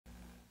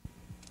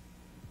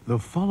The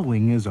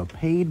following is a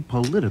paid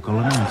political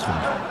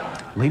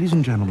announcement. Ladies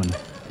and gentlemen,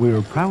 we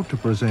are proud to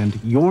present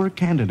your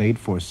candidate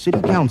for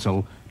City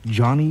Council,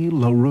 Johnny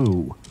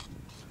LaRue.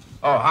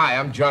 Oh, hi,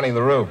 I'm Johnny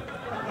LaRue.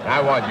 I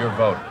want your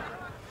vote.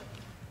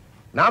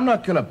 Now, I'm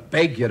not going to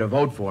beg you to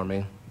vote for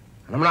me,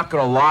 and I'm not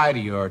going to lie to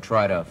you or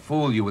try to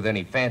fool you with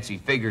any fancy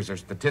figures or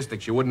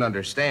statistics you wouldn't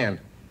understand.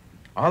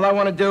 All I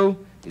want to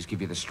do is give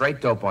you the straight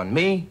dope on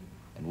me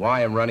and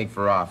why I'm running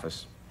for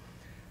office.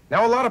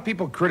 Now, a lot of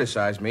people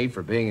criticize me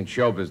for being in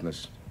show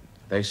business.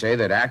 They say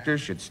that actors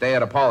should stay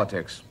out of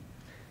politics.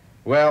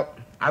 Well,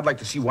 I'd like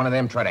to see one of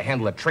them try to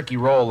handle a tricky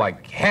role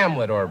like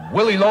Hamlet or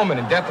Willie Loman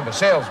in Death of a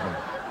Salesman.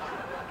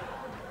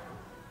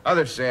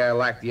 Others say I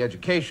lack the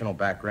educational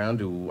background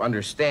to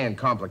understand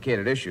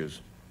complicated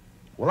issues.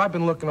 Well, I've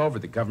been looking over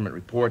the government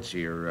reports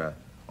here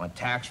on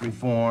tax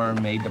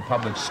reform, aid to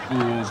public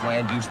schools,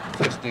 land use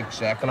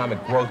statistics,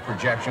 economic growth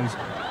projections.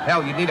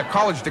 Hell, you'd need a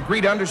college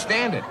degree to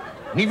understand it.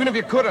 And even if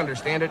you could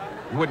understand it,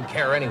 you wouldn't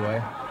care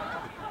anyway.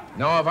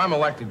 No, if I'm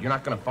elected, you're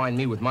not going to find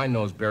me with my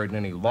nose buried in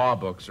any law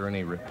books or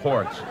any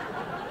reports.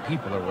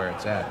 People are where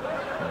it's at.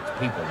 And it's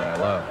people that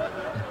I love.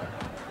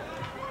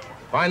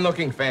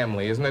 Fine-looking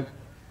family, isn't it?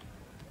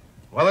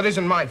 Well, it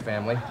isn't my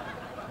family.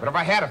 But if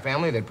I had a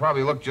family, they'd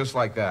probably look just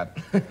like that.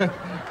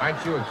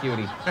 Aren't you a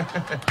cutie?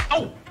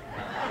 Oh!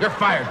 You're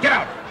fired. Get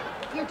out!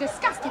 You're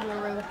disgusting,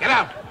 LaRue. Get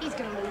out! He's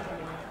gonna lose.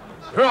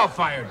 You're all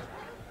fired.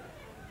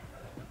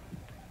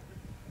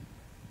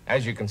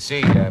 As you can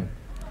see, I'm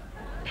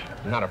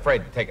not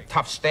afraid to take a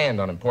tough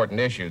stand on important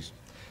issues.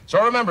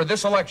 So remember,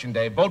 this election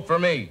day, vote for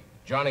me,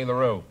 Johnny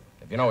LaRue,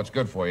 if you know what's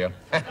good for you.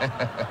 Oh,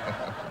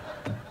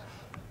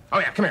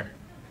 yeah, come here.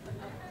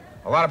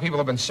 A lot of people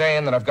have been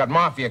saying that I've got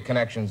mafia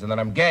connections and that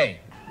I'm gay.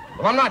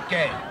 Well, I'm not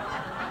gay.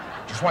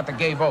 Just want the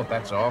gay vote,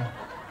 that's all.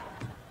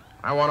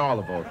 I want all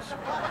the votes.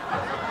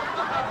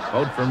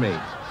 Vote for me.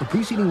 The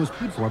preceding was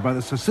paid for by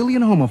the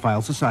Sicilian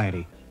Homophile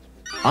Society.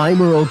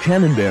 I'm Earl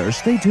Cannonbear.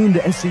 Stay tuned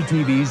to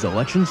SCTV's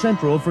Election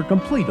Central for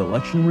complete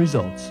election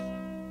results.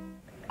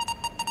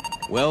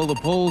 Well, the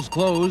polls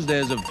closed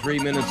as of 3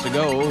 minutes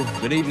ago.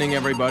 Good evening,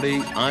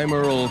 everybody. I'm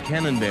Earl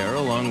Cannonbear,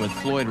 along with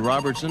Floyd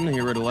Robertson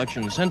here at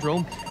Election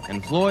Central.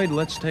 And Floyd,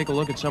 let's take a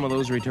look at some of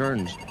those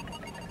returns.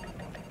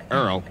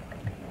 Earl,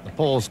 the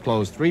polls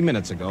closed 3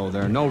 minutes ago.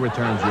 There are no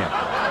returns yet.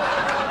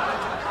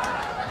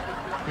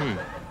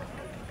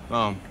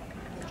 Well,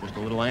 just a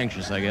little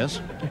anxious, I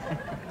guess.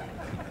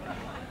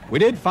 We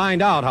did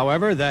find out,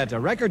 however, that a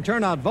record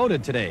turnout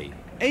voted today.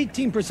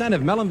 18%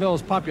 of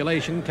Mellonville's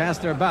population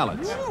cast their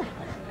ballots.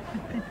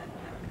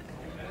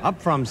 Up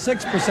from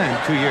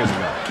 6% 2 years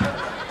ago.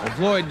 Well,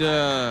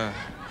 Floyd,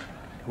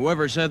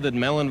 whoever said that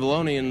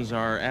Mellonvillonians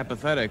are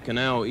apathetic can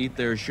now eat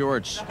their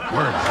shorts.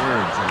 Words.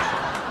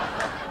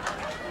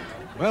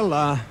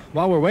 Well,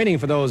 while we're waiting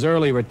for those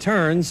early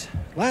returns,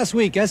 last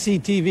week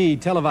SCTV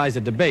televised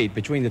a debate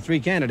between the three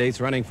candidates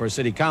running for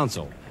city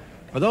council.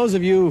 For those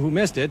of you who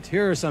missed it,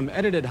 here are some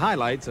edited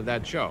highlights of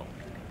that show.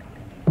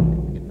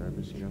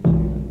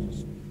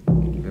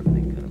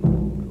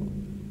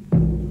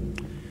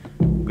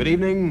 Good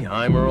evening,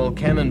 I'm Earl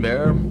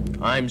Cannonbear.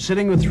 I'm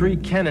sitting with three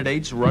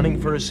candidates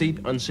running for a seat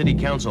on City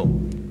Council.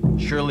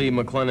 Shirley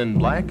McLennan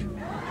Black,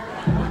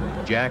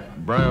 Jack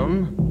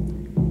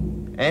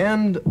Brown,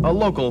 and a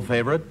local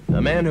favorite,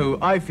 a man who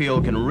I feel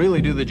can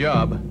really do the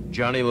job,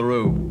 Johnny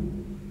LaRue.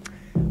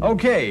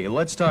 Okay,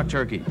 let's talk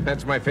turkey.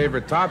 That's my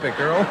favorite topic,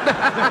 Earl.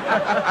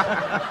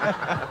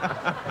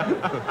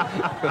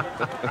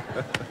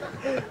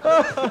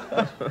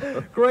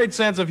 Great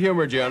sense of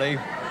humor, Johnny.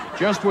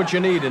 Just what you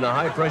need in a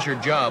high-pressure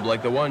job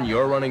like the one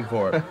you're running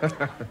for.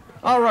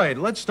 All right,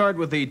 let's start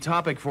with the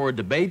topic for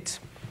debate.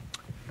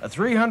 A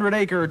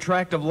 300-acre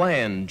tract of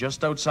land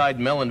just outside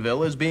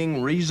Mellonville is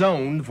being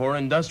rezoned for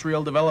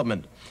industrial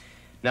development.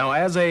 Now,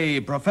 as a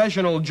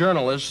professional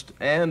journalist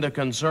and a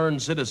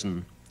concerned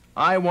citizen,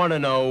 I want to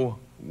know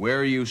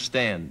where you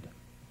stand.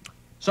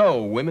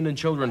 So, women and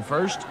children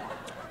first.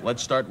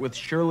 Let's start with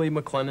Shirley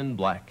McLennan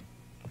Black.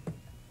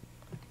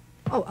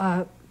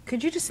 Oh,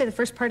 could you just say the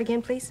first part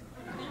again, please?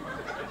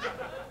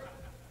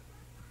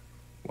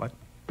 What?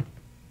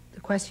 The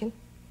question?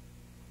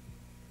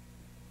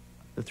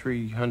 The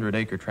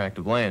 300-acre tract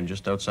of land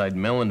just outside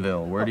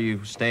Mellonville. Where do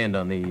you stand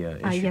on the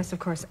issue? Yes, of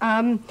course.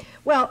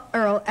 Well,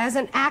 Earl, as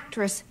an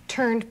actress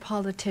turned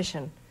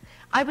politician,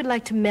 I would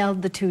like to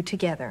meld the two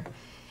together.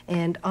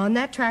 And on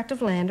that tract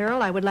of land,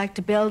 Earl, I would like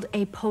to build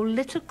a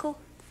political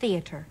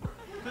theater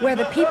where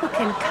the people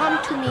can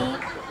come to me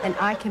and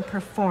I can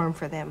perform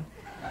for them.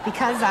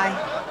 Because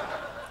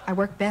I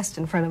work best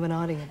in front of an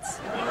audience.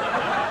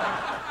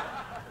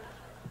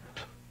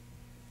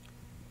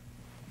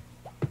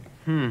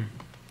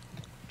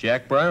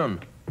 Jack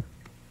Brown.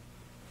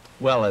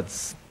 Well,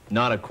 it's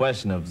not a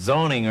question of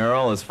zoning,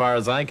 Earl, as far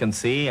as I can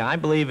see. I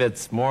believe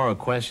it's more a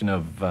question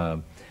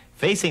of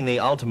facing the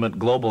ultimate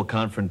global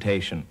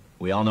confrontation.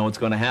 We all know what's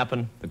going to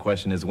happen. The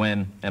question is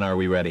when, and are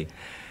we ready?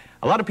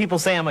 A lot of people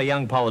say I'm a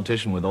young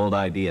politician with old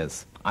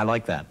ideas. I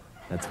like that.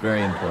 That's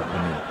very important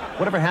to me.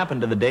 Whatever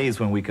happened to the days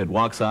when we could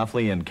walk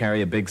softly and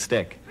carry a big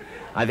stick?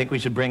 I think we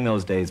should bring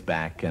those days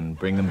back and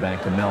bring them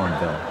back to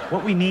Mellonville.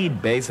 What we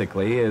need,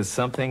 basically, is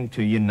something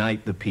to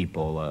unite the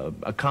people,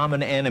 a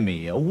common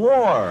enemy, a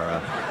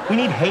war. We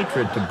need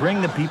hatred to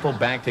bring the people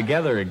back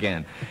together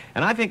again.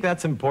 And I think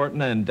that's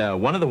important,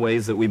 and one of the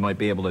ways that we might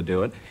be able to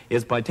do it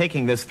is by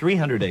taking this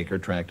 300-acre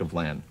tract of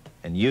land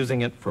and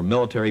using it for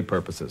military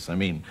purposes. I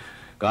mean,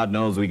 God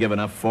knows we give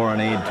enough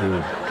foreign aid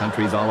to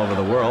countries all over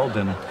the world,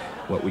 and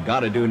what we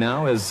got to do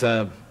now is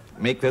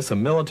make this a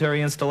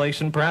military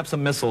installation, perhaps a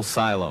missile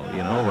silo,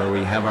 you know, where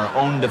we have our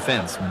own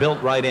defense built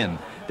right in.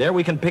 There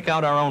we can pick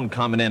out our own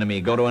common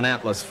enemy, go to an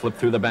atlas, flip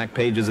through the back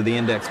pages of the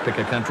index, pick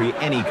a country,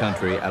 any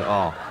country at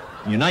all.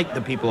 Unite the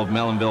people of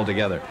Mellonville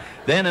together.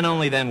 Then and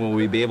only then will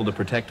we be able to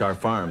protect our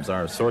farms,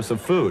 our source of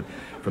food,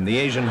 from the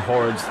Asian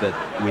hordes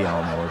that we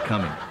all know are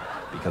coming.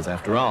 Because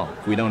after all,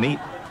 if we don't eat,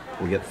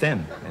 we'll get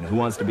thin. And who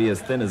wants to be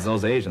as thin as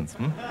those Asians,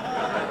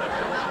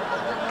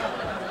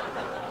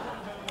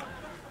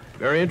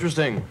 Very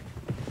interesting.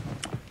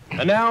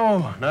 And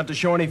now, not to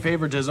show any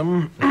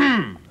favoritism,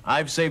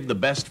 I've saved the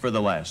best for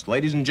the last.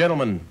 Ladies and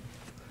gentlemen,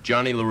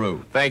 Johnny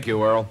LaRue. Thank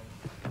you, Earl.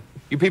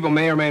 You people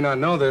may or may not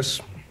know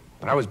this,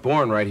 but I was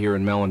born right here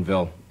in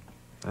Mellonville.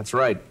 That's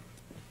right.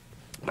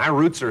 My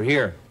roots are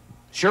here.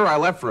 Sure, I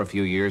left for a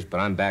few years, but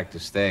I'm back to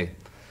stay.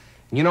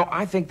 And you know,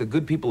 I think the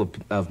good people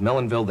of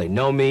Mellonville, they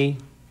know me,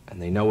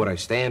 and they know what I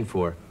stand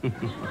for.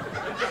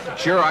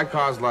 Sure, I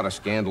caused a lot of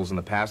scandals in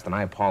the past, and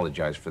I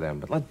apologize for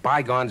them, but let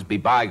bygones be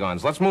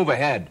bygones. Let's move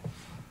ahead.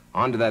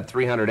 On to that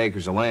 300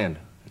 acres of land.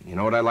 You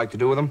know what I'd like to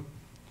do with them?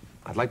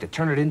 I'd like to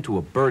turn it into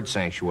a bird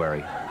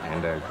sanctuary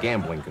and a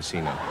gambling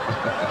casino.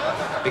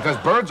 Because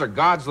birds are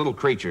God's little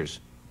creatures.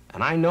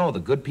 And I know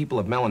the good people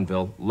of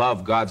Mellonville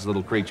love God's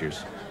little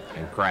creatures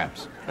and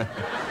craps.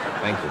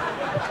 Thank you.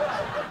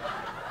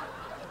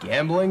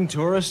 Gambling,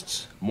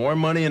 tourists, more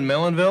money in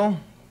Mellonville?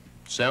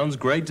 Sounds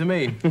great to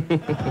me.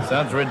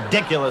 Sounds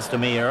ridiculous to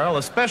me, Earl,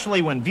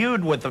 especially when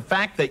viewed with the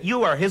fact that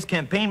you are his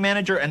campaign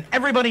manager and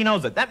everybody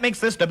knows it. That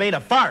makes this debate a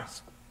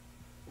farce.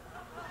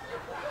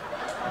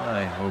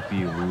 I hope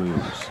you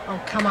lose.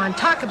 Oh, come on.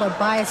 Talk about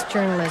biased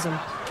journalism.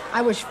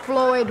 I wish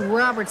Floyd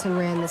Robertson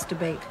ran this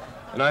debate.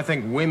 And I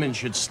think women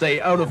should stay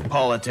out of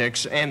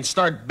politics and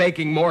start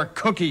baking more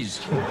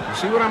cookies. You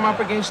see what I'm up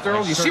against,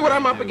 Earl? You see what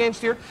I'm up against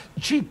here?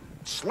 Cheap,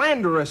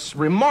 slanderous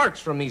remarks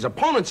from these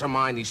opponents of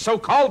mine, these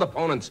so-called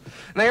opponents.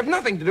 And they have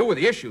nothing to do with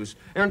the issues.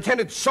 They're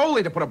intended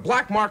solely to put a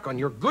black mark on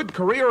your good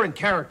career and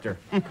character.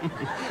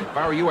 If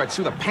I were you, I'd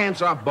sue the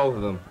pants off both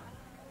of them.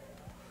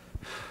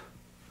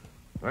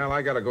 Well,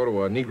 I gotta go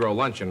to a Negro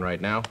luncheon right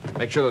now.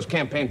 Make sure those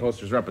campaign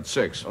posters are up at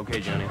 6.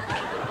 Okay, Johnny.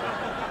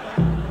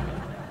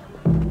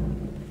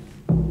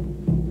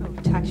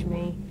 Don't touch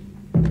me.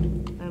 I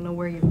don't know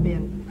where you've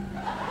been.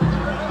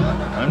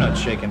 I'm not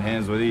shaking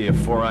hands with you, you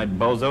four-eyed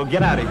bozo.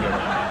 Get out of here.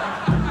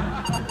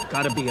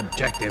 Gotta be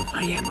objective.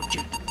 I am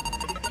objective.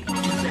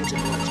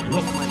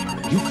 Look,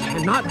 you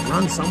cannot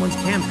run someone's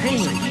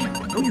campaign.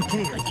 No, you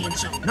can't. I can't,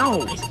 sir.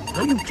 No.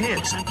 No, you can't.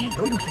 Yes, I can.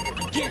 No, you can't.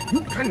 I can't.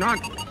 You cannot.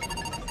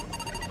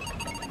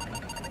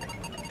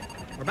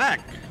 We're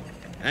back.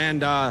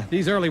 And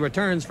these early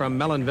returns from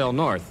Mellonville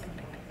North.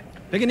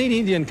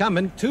 Picanini, the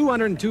incumbent,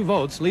 202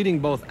 votes, leading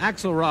both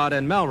Axelrod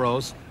and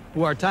Melrose,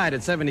 who are tied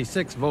at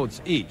 76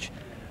 votes each.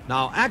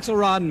 Now,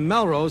 Axelrod and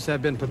Melrose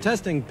have been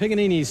protesting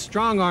Picanini's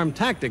strong-arm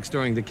tactics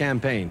during the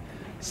campaign,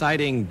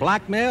 citing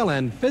blackmail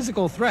and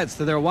physical threats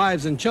to their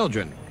wives and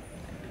children.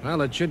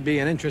 Well, it should be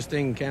an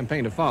interesting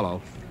campaign to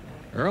follow.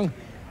 Earl?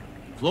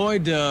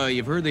 Floyd,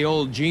 you've heard the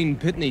old Gene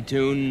Pitney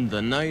tune,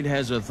 "The Night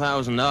Has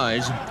 1,000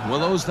 Eyes." Well,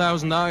 those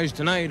 1,000 eyes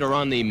tonight are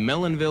on the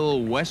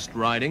Mellonville West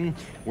riding,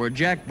 where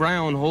Jack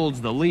Brown holds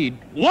the lead.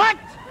 What?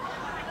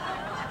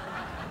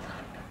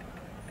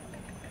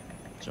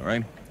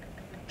 Sorry.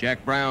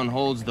 Jack Brown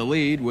holds the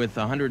lead with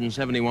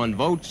 171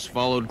 votes,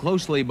 followed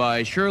closely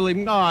by Shirley...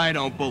 No, I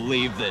don't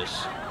believe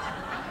this.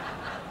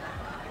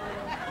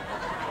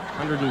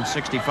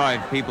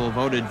 165 people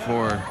voted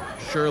for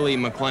Shirley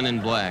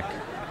McLennan Black,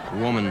 a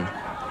woman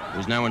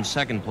who's now in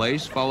second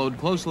place, followed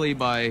closely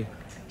by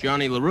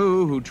Johnny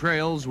LaRue, who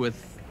trails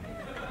with...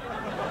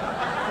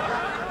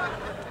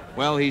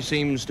 Well, he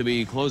seems to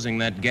be closing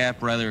that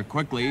gap rather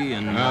quickly,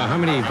 and... how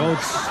many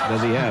votes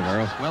does he have,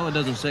 Earl? Well, it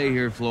doesn't say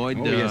here, Floyd.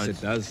 Oh, yes,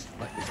 it does.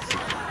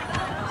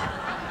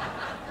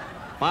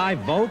 5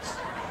 votes?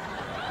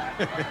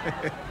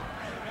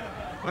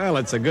 Well,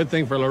 it's a good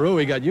thing for LaRue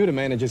he got you to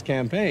manage his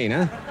campaign,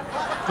 huh?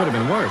 Could have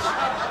been worse.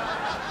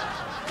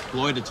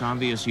 Floyd, it's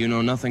obvious you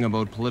know nothing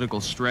about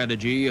political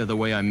strategy. The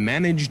way I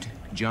managed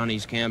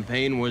Johnny's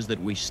campaign was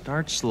that we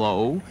start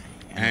slow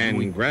and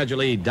we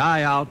gradually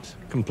die out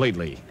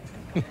completely.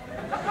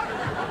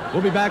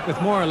 We'll be back with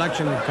more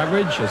election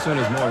coverage as soon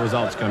as more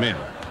results come in.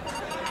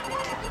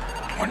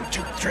 1,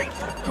 2, 3,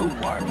 4.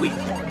 Who are we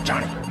for?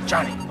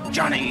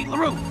 Johnny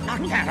LaRue.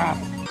 Knock that off.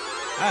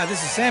 Hi,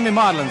 this is Sammy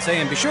Maudlin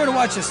saying be sure to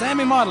watch the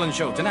Sammy Maudlin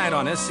Show tonight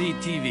on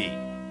SCTV.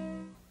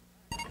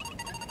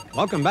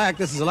 Welcome back.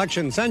 This is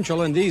Election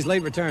Central, and these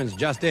late returns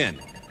just in.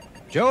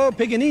 Joe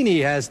Piganini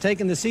has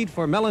taken the seat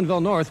for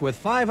Mellonville North with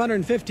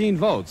 515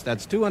 votes.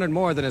 That's 200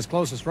 more than his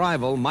closest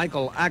rival,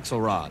 Michael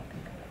Axelrod.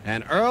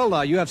 And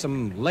Earl, you have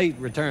some late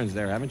returns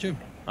there, haven't you?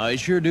 I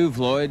sure do,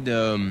 Floyd.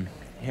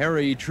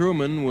 Harry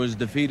Truman was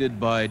defeated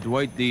by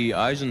Dwight D.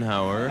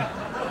 Eisenhower.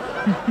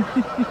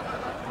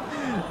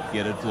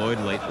 Get it, Floyd?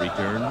 Late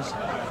returns.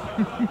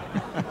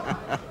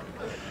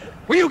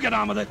 Will you get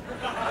on with it?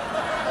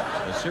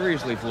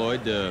 Seriously,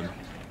 Floyd,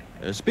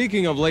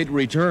 speaking of late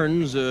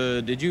returns,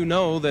 did you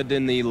know that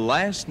in the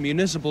last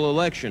municipal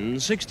election,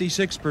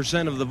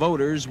 66% of the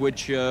voters,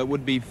 which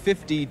would be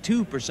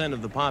 52%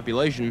 of the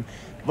population,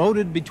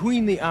 voted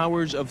between the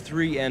hours of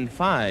 3 and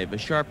 5, a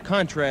sharp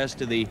contrast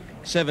to the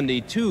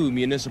 72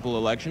 municipal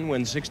election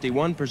when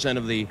 61%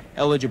 of the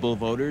eligible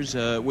voters,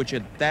 which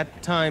at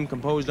that time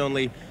composed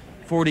only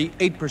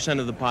 48%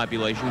 of the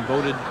population,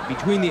 voted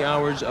between the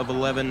hours of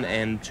 11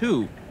 and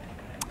 2.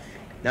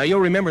 Now,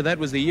 you'll remember that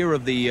was the year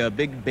of the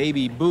big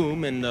baby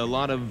boom, and a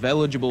lot of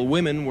eligible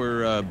women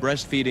were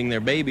breastfeeding their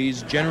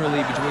babies,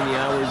 generally between the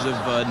hours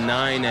of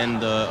 9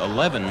 and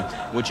 11,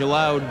 which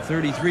allowed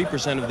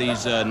 33% of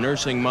these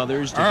nursing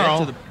mothers to get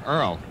to the...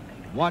 Earl,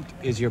 what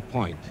is your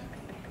point?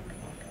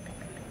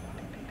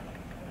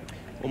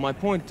 Well, my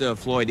point,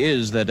 Floyd,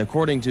 is that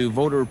according to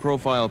voter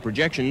profile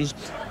projections,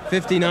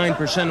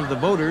 59% of the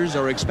voters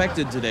are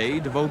expected today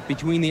to vote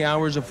between the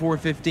hours of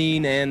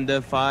 4:15 and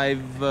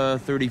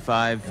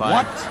 5:35.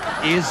 What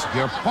is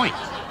your point?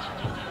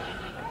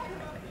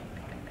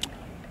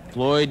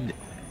 Floyd,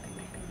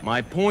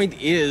 my point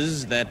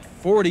is that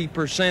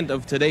 40%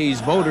 of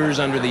today's voters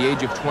under the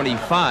age of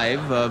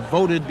 25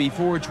 voted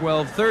before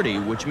 12:30,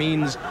 which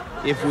means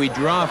if we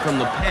draw from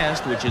the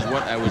past, which is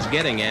what I was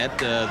getting at,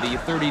 the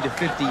 30 to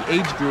 50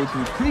 age group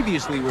who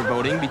previously were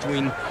voting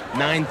between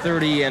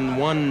 9:30 and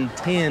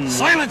 1:10...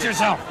 Silence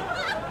yourself!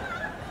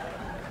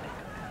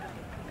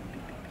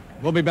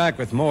 We'll be back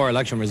with more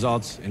election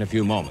results in a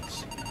few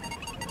moments.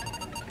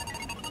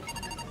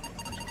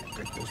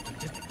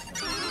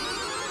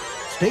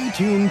 Stay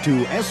tuned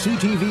to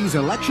SCTV's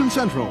Election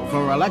Central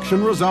for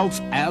election results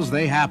as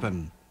they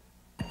happen.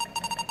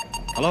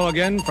 Hello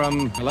again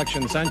from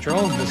Election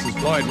Central. This is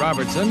Floyd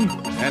Robertson.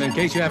 And in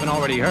case you haven't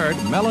already heard,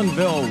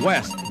 Mellonville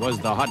West was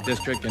the hot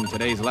district in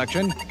today's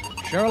election.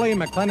 Shirley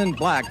McLennan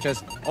Black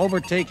just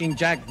overtaking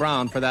Jack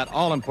Brown for that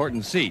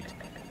all-important seat.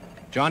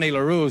 Johnny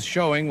LaRue's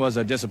showing was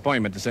a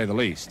disappointment, to say the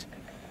least.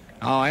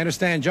 Now, I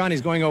understand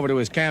Johnny's going over to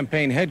his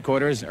campaign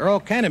headquarters.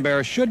 Earl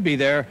Canonbear should be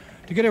there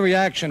to get a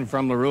reaction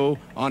from LaRue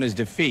on his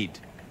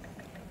defeat.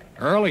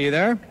 Earl, are you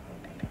there?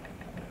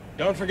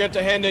 Don't forget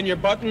to hand in your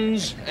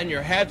buttons and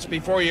your hats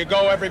before you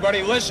go,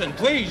 everybody. Listen,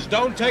 please,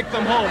 don't take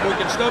them home. We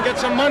can still get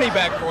some money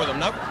back for them.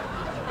 Now,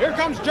 here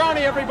comes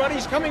Johnny, everybody.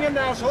 He's coming in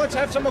now, so let's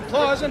have some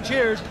applause and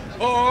cheers.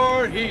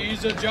 For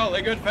he's a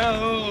jolly good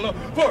fellow.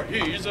 For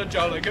he's a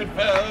jolly good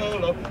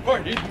fellow. For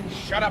he...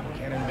 Shut up,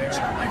 Canonbear. It's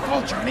not my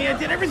fault, Johnny. I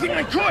did everything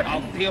I could.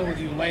 I'll deal with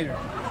you later.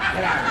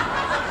 Get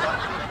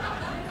out.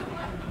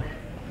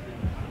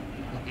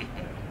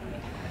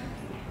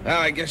 Well,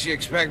 I guess you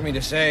expect me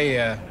to say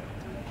it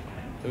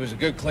was a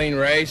good, clean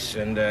race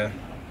and that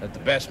the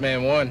best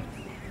man won.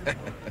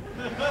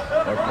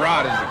 Or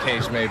broad, as the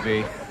case may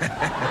be. Shut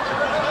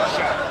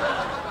up.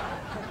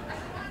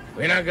 Well,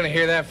 you're not going to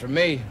hear that from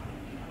me.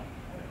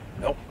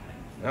 Nope.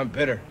 I'm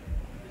bitter.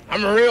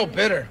 I'm real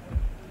bitter.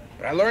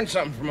 But I learned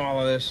something from all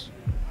of this.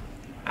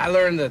 I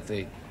learned that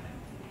the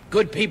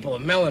good people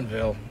of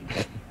Mellonville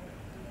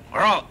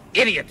are all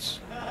idiots.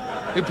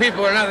 You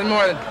people are nothing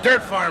more than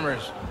dirt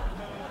farmers.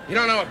 You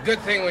don't know a good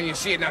thing when you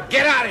see it. Now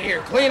get out of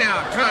here, clean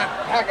out, come on,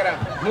 pack it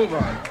up, move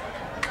on.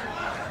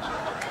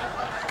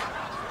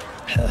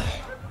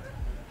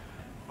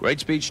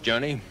 Great speech,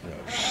 Johnny.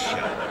 Oh, shut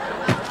up.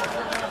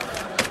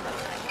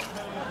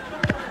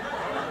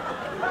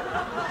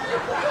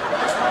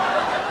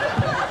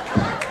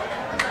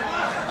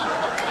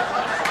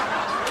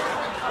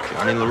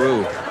 Johnny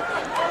LaRue,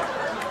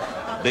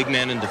 big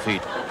man in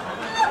defeat.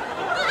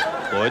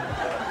 Floyd?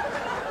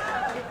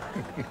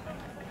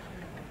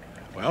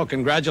 Well,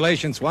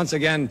 congratulations once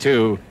again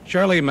to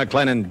Shirley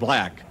McLennan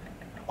Black.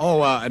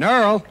 Oh, and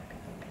Earl,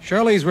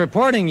 Shirley's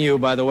reporting you,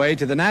 by the way,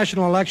 to the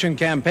National Election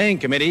Campaign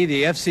Committee,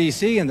 the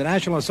FCC, and the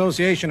National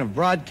Association of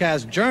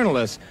Broadcast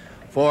Journalists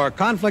for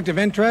conflict of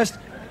interest,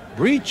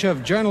 breach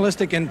of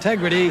journalistic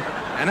integrity,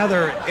 and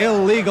other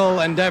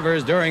illegal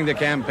endeavors during the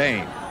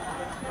campaign.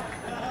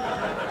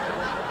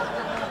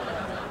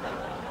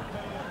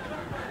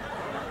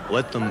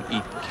 Let them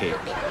eat cake.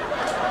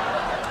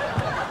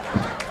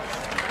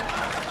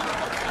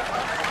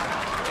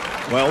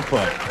 Well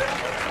put.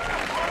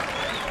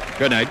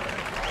 Good night.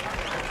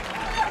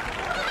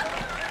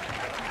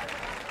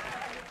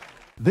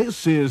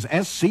 This is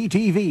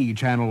SCTV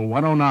Channel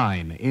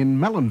 109 in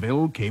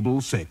Mellonville, Cable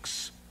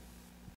 6.